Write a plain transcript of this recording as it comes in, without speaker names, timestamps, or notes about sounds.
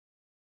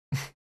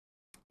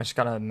I just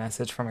got a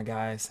message from a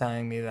guy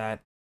telling me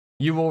that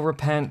you will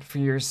repent for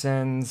your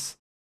sins.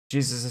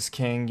 Jesus is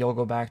king. You'll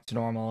go back to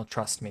normal.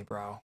 Trust me,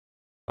 bro.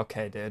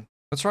 Okay, dude.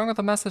 What's wrong with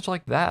a message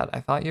like that?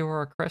 I thought you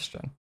were a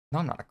Christian. No,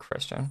 I'm not a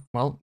Christian.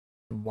 Well,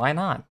 why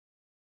not?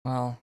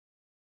 Well,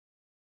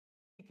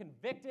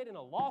 convicted in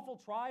a lawful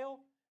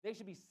trial. They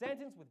should be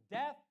sentenced with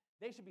death.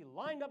 They should be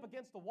lined up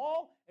against the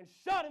wall and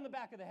shot in the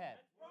back of the head.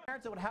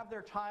 Parents that would have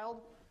their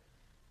child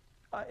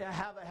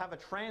have a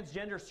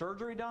transgender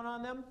surgery done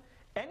on them,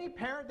 any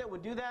parent that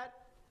would do that,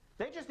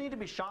 they just need to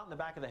be shot in the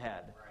back of the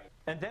head. Right.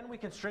 And then we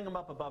can string them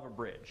up above a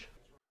bridge.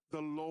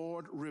 The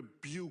Lord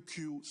rebuke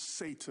you,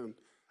 Satan,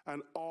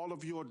 and all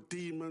of your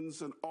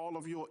demons and all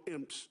of your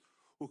imps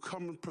who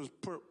come and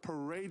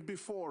parade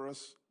before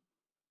us.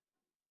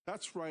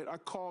 That's right, I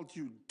called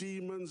you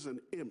demons and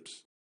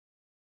imps.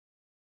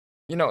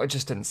 you know, it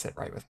just didn't sit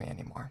right with me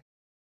anymore.